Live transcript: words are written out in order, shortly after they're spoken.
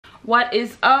What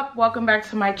is up? Welcome back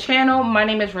to my channel. My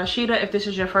name is Rashida if this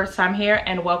is your first time here,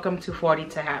 and welcome to 40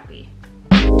 to Happy.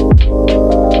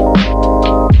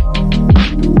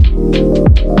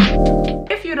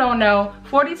 If you don't know,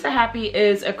 40 to Happy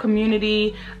is a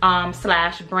community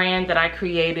slash brand that I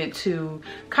created to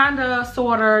kinda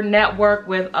sorta network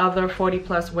with other 40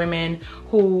 plus women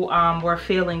who were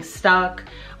feeling stuck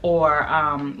or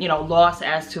you know, lost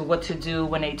as to what to do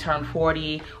when they turn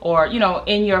 40, or you know,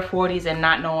 in your 40s and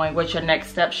not knowing what your next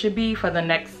step should be for the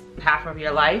next half of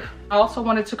your life. I also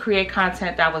wanted to create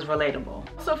content that was relatable.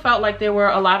 I also felt like there were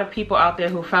a lot of people out there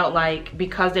who felt like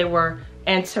because they were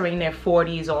entering their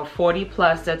 40s or 40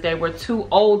 plus that they were too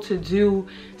old to do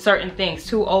certain things,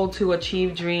 too old to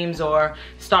achieve dreams or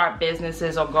start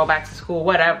businesses or go back to school,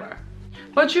 whatever.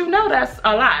 But you know that's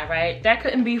a lie, right? That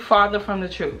couldn't be farther from the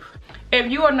truth. If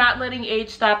you are not letting age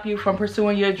stop you from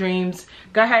pursuing your dreams,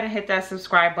 go ahead and hit that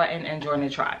subscribe button and join the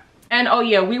tribe. And oh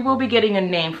yeah, we will be getting a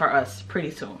name for us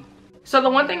pretty soon. So the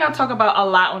one thing I'll talk about a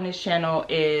lot on this channel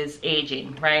is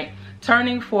aging, right?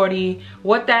 Turning 40,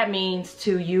 what that means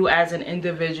to you as an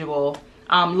individual,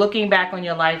 looking back on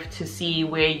your life to see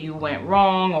where you went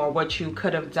wrong or what you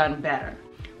could have done better.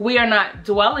 We are not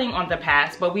dwelling on the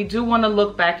past, but we do want to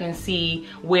look back and see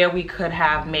where we could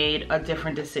have made a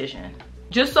different decision.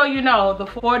 Just so you know, the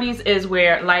 40s is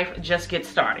where life just gets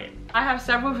started. I have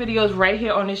several videos right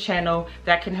here on this channel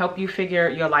that can help you figure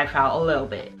your life out a little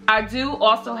bit. I do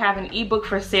also have an ebook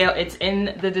for sale. It's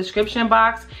in the description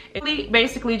box. It's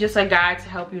basically just a guide to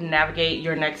help you navigate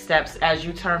your next steps as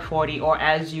you turn 40 or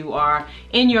as you are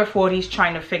in your 40s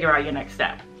trying to figure out your next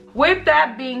step. With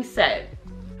that being said,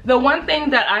 the one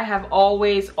thing that I have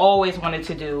always wanted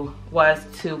to do was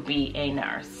to be a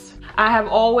nurse. I have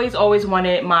always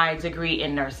wanted my degree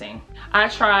in nursing. I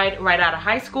tried right out of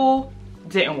high school,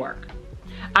 didn't work.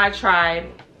 I tried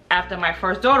after my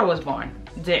first daughter was born,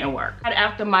 didn't work.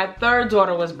 After my third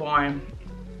daughter was born,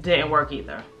 didn't work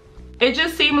either. It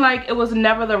just seemed like it was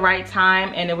never the right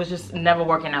time and it was just never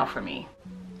working out for me.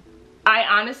 I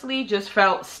honestly just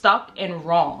felt stuck and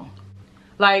wrong.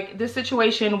 Like this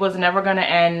situation was never gonna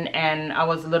end and I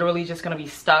was literally just gonna be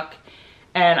stuck,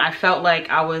 and I felt like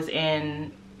I was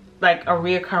in like a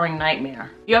reoccurring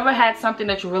nightmare. You ever had something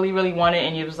that you really wanted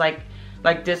and you was like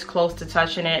this close to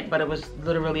touching it, but it was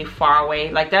literally far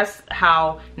away? Like that's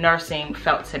how nursing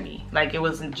felt to me. Like it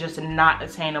was just not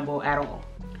attainable at all.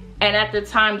 And at the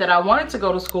time that I wanted to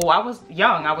go to school, I was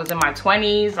young. I was in my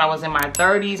 20s, I was in my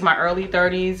 30s, my early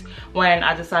 30s when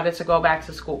I decided to go back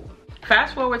to school.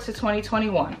 Fast forward to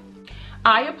 2021.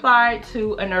 I applied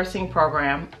to a nursing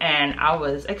program and I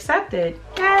was accepted.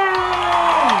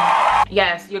 Yay!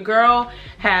 Yes, your girl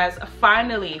has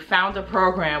finally found a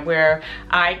program where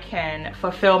I can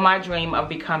fulfill my dream of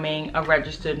becoming a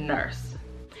registered nurse.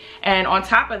 And on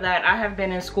top of that, I have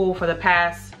been in school for the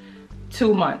past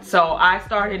 2 months. So I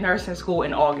started nursing school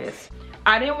in August.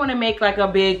 I didn't want to make like a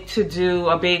big to-do,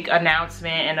 a big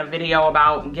announcement and a video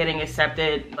about getting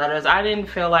accepted letters. I didn't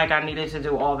feel like I needed to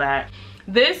do all that.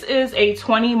 This is a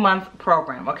 20-month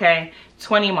program, okay?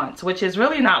 20 months, which is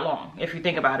really not long if you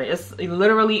think about it. It's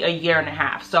literally a year and a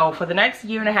half. So for the next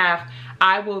year and a half,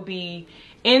 I will be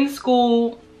in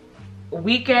school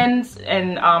weekends,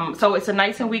 and so it's a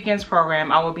nights and weekends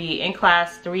program. I will be in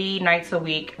class 3 nights a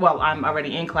week. Well, I'm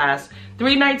already in class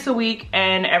 3 nights a week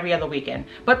and every other weekend.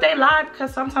 But they lied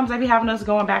because sometimes they be having us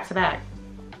going back to back.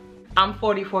 I'm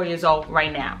 44 years old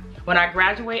right now. When I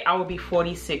graduate, I will be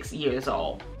 46 years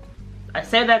old. I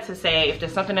said that to say if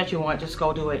there's something that you want, just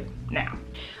go do it now.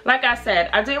 Like I said,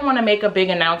 I didn't want to make a big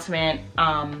announcement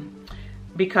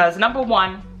because number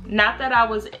one, not that I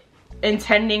was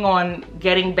intending on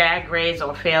getting bad grades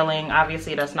or failing.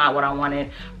 Obviously that's not what I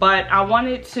wanted, but I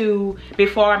wanted to,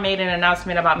 before I made an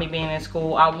announcement about me being in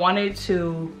school, I wanted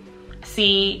to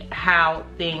see how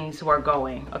things were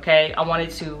going, okay? I wanted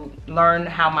to learn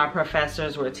how my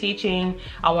professors were teaching.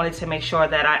 I wanted to make sure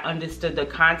that I understood the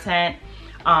content,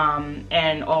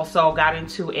 and also got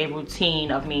into a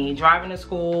routine of me driving to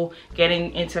school,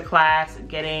 getting into class,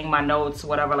 getting my notes,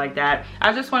 whatever like that.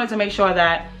 I just wanted to make sure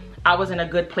that I was in a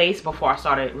good place before I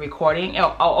started recording.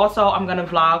 Also, I'm gonna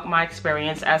vlog my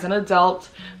experience as an adult,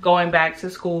 going back to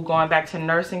school, going back to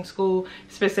nursing school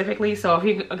specifically. So if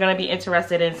you're gonna be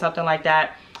interested in something like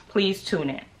that, please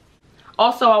tune in.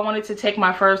 Also, I wanted to take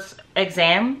my first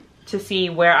exam to see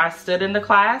where I stood in the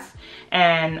class.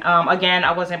 And again,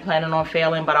 I wasn't planning on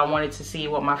failing, but I wanted to see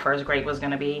what my first grade was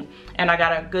gonna be. And I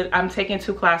got a good, I'm taking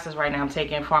 2 classes right now. I'm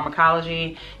taking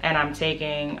pharmacology and I'm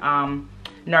taking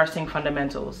nursing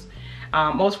fundamentals.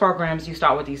 Most programs, you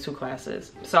start with these 2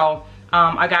 classes. So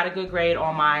I got a good grade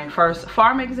on my first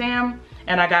pharm exam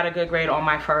and I got a good grade on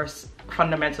my first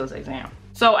fundamentals exam.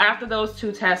 So after those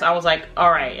 2 tests, I was like,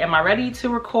 all right, am I ready to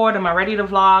record? Am I ready to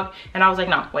vlog? And I was like,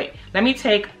 no, wait, let me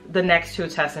take the next 2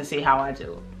 tests and see how I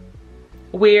do.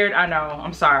 Weird, I know,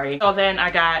 I'm sorry. So then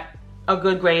I got a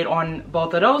good grade on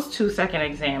both of those 2 second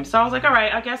exams. So I was like, all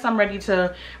right, I guess I'm ready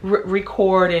to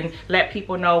record and let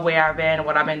people know where I've been and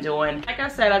what I've been doing. Like I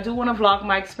said, I do want to vlog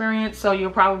my experience, so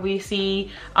you'll probably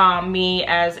see me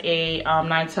as a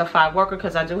 9 to 5 worker,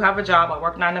 because I do have a job. I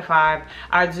work 9 to 5.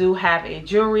 I do have a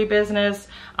jewelry business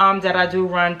that I do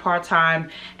run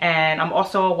part-time, and I'm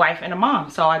also a wife and a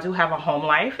mom, so I do have a home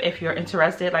life. If you're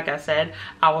interested, like I said,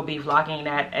 I will be vlogging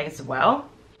that as well.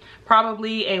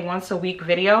 Probably a once a week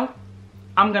video.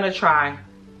 I'm gonna try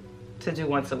to do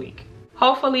once a week.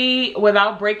 Hopefully,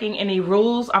 without breaking any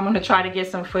rules, I'm gonna try to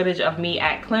get some footage of me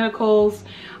at clinicals,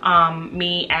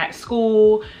 me at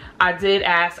school. I did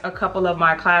ask a couple of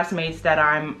my classmates that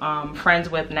I'm friends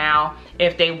with now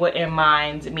if they wouldn't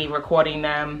mind me recording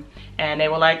them, and they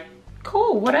were like,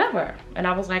 cool, whatever. And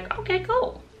I was like, okay,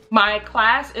 cool. My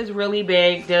class is really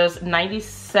big. There's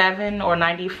 97 or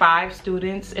 95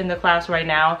 students in the class right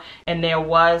now, and there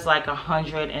was like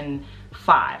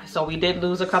 105. So we did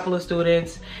lose a couple of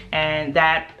students, and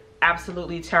that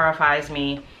absolutely terrifies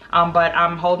me. But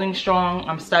I'm holding strong,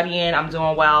 I'm studying, I'm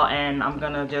doing well, and I'm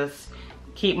gonna just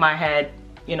keep my head,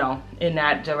 you know, in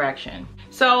that direction.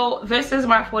 So this is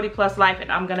my 40+ life,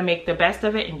 and I'm gonna make the best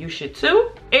of it, and you should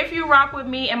too. If you rock with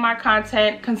me and my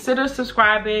content, consider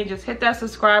subscribing. Just hit that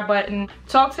subscribe button.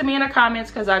 Talk to me in the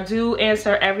comments, because I do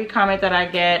answer every comment that I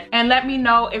get. And let me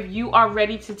know if you are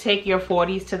ready to take your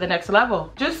 40s to the next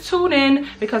level. Just tune in,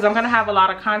 because I'm gonna have a lot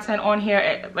of content on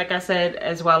here, like I said,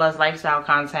 as well as lifestyle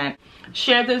content.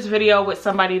 Share this video with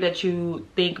somebody that you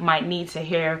think might need to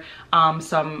hear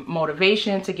some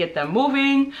motivation to get them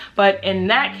moving. But in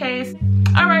that case,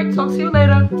 all right, talk to you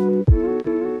later.